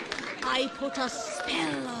I put a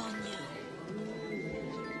spell on you.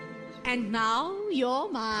 And now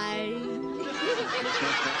you're mine.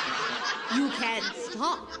 You can't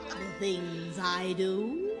stop the things I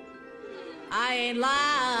do. I ain't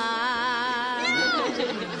lying.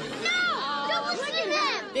 No! Don't look at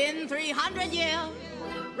him! Been 300 years,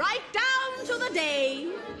 right down to the day.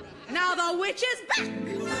 Now the witch is back,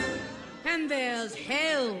 and there's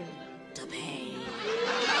hell to pay.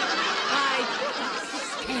 I put a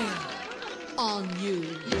spell on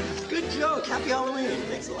you. Good joke. Happy Halloween.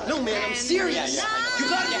 Thanks a lot. No, man, I'm serious. Yeah, I know. You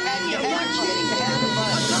got your head. All right.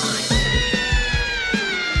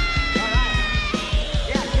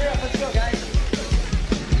 Yeah, gear up. Let's go, guys.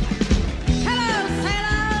 Hello,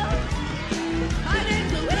 sailor. My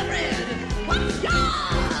name's Wilfred. What's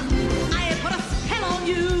yours? I put a spell on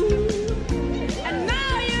you, and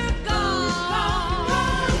now you're gone.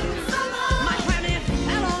 My planet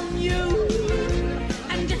fell on you,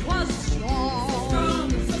 and it was strong.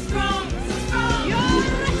 So strong. Your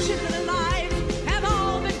wretched little lives have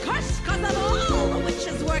all been cursed 'cause of all the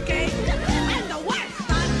witches working. And the worst,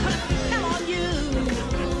 I put a spell on you,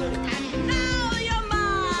 and now you're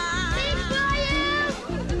mine.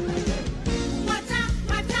 What's up?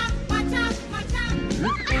 What's up? What's up? What's up?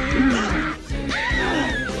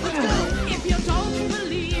 If you don't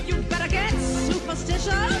believe, you better get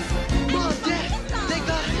superstitious. Mom, Dad, they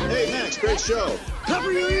got it. Hey, Max, great show.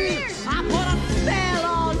 Cover your ears. I put a spell